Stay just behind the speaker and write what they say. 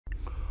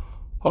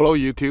Hello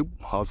YouTube,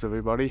 how's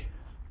everybody?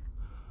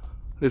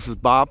 This is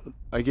Bob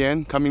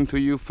again, coming to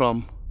you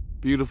from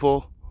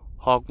beautiful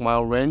Hog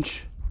Wild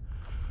Ranch.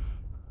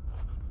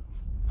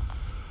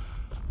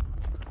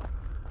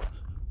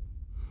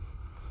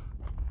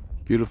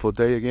 Beautiful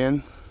day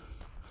again.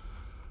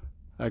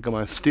 I got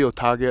my steel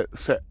target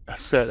set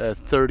at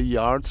 30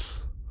 yards,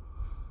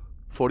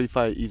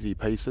 45 easy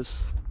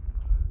paces.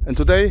 And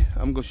today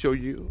I'm going to show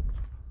you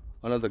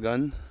another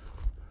gun.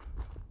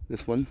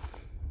 This one.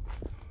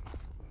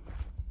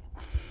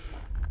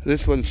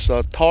 This one's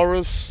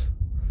Taurus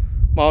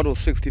Model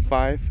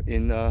 65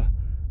 in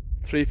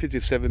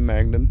 357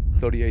 Magnum,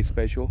 38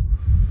 Special,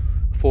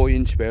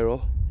 4-inch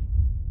barrel.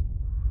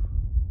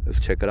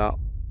 Let's check it out.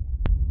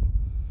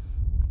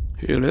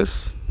 Here it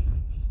is.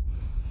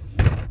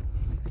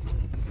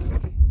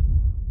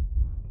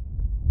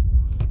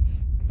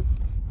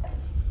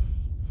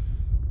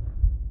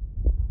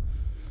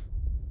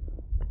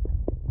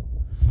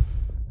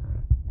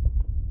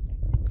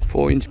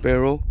 Four-inch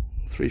barrel,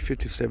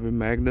 357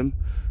 Magnum,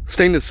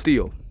 stainless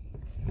steel.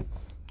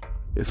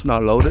 It's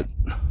not loaded.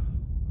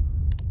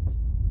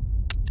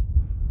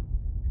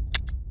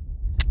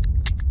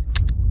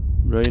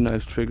 Very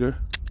nice trigger.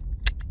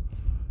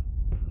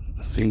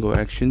 Single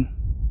action.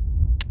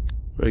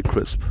 Very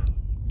crisp.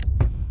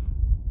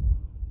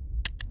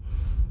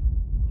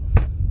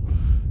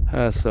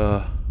 Has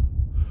a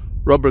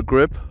rubber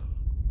grip.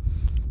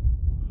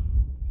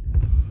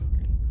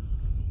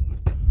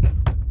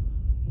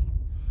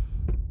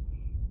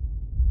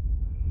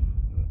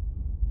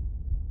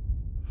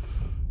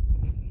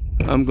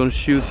 I'm gonna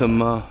shoot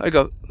some. I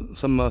got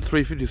some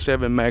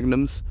 357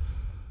 Magnums,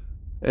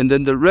 and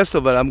then the rest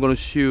of it I'm gonna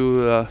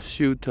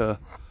shoot the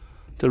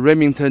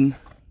Remington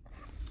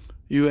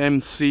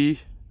UMC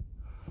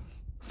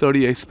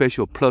 38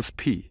 Special plus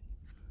P.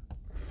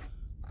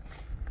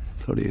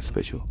 38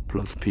 Special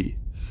plus P.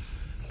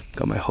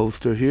 Got my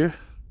holster here.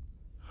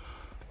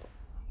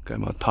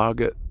 Got my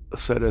target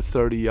set at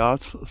 30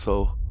 yards.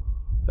 So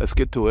let's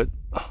get to it.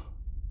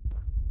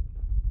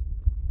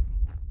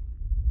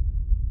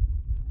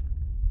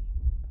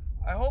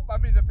 I hope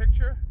I'm in the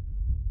picture.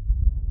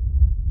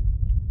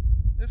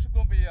 This is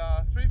going to be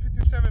a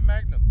 357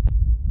 Magnum.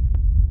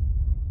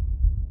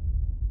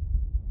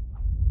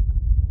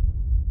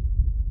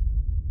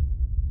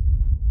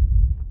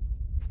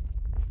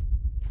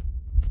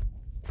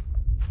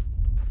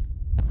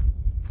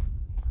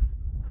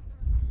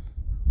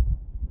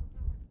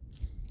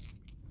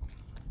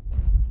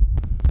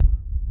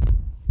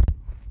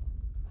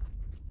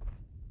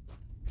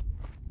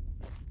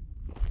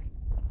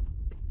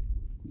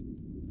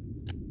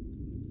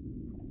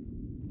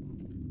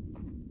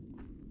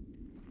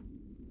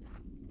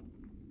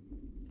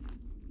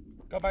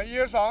 Got my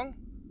ears on.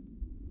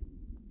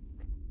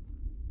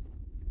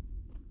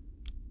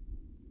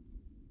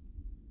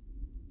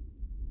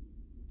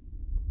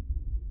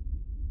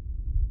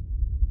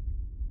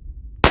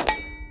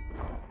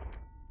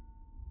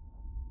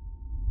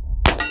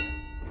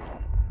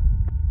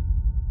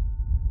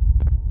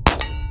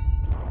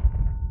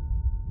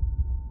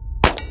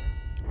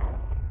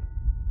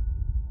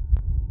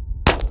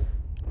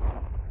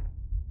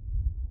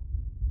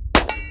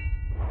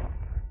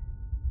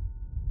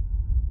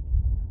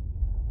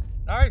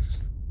 Nice.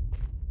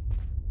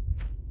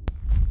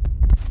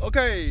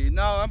 Okay,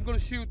 now I'm going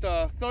to shoot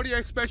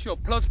 38 Special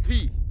plus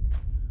P.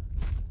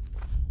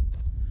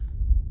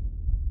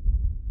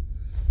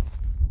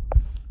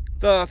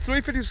 The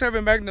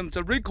 357 Magnum,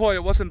 the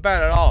recoil wasn't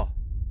bad at all.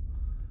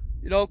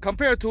 You know,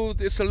 compared to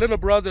its little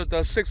brother,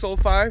 the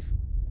 605.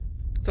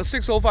 The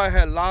 605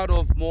 had a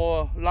lot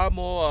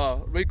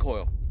more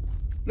recoil.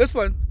 This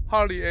one,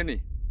 hardly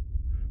any.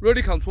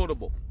 Really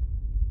controllable.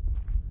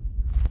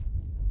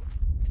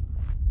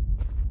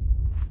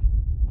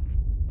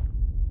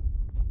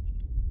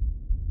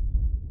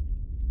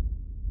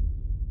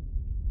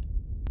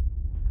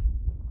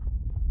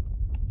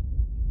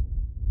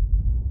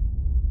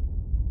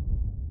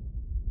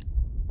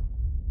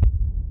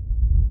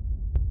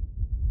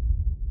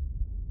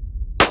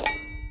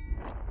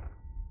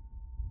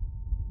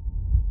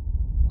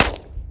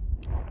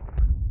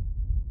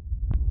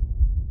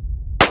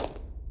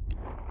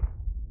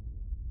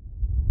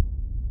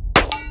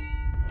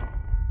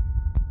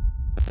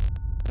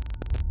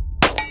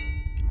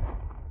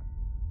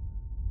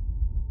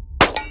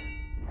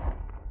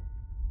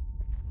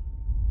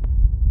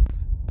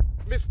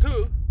 Missed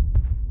two.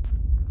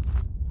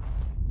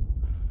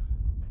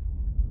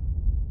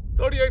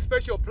 38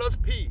 Special plus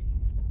P.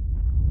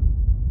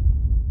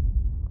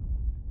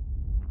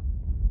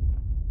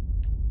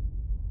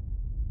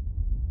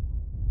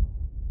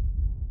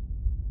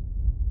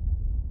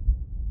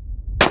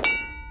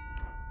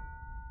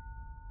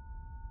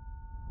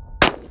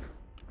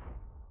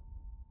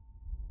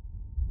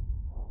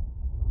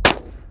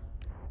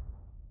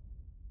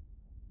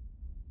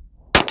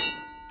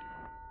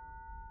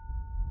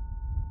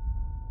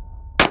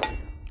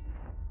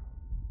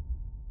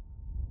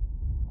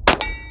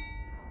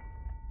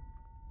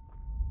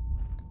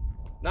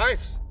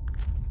 Nice.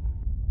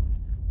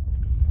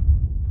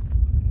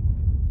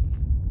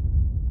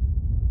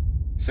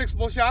 6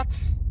 more shots.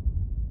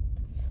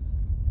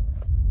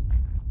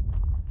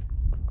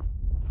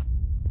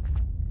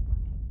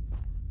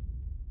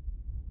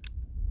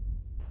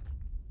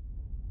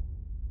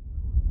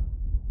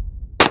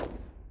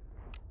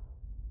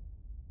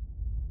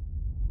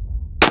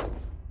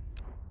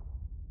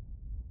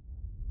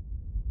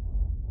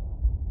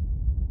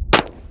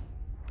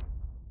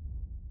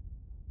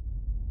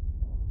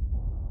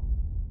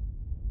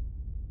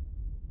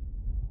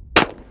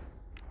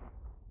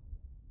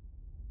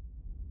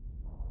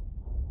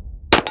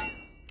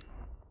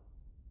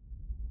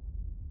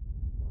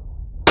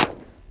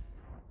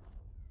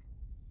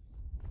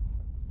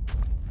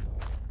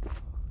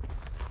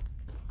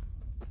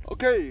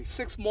 Okay,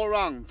 6 more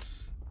rounds.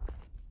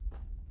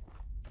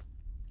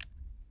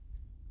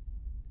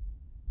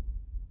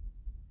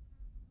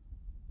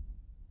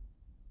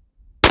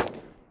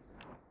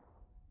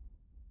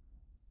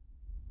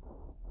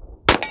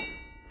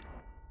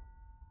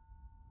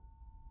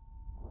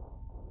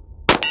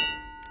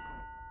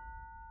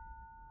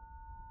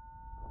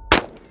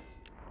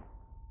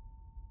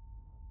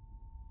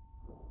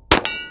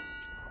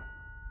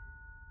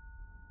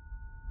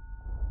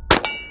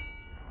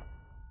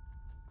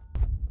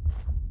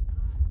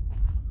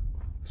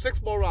 Six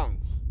more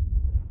rounds.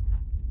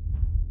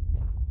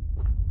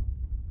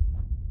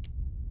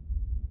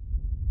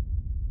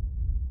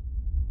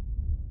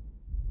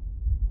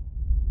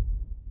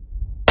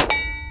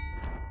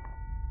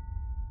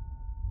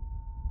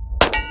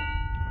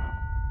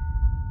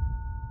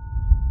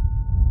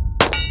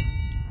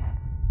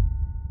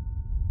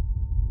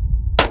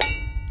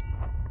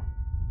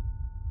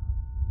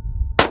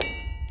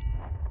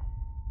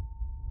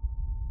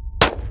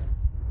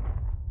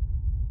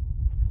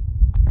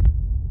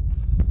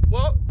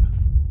 Well,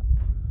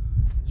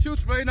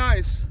 shoots very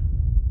nice.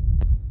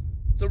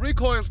 The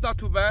recoil is not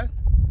too bad,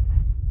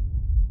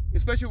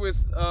 especially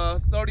with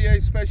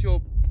 38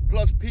 Special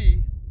plus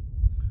P.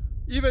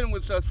 Even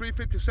with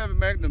 357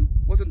 Magnum,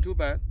 wasn't too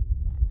bad.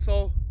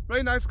 So,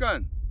 very nice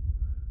gun.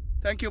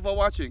 Thank you for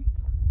watching.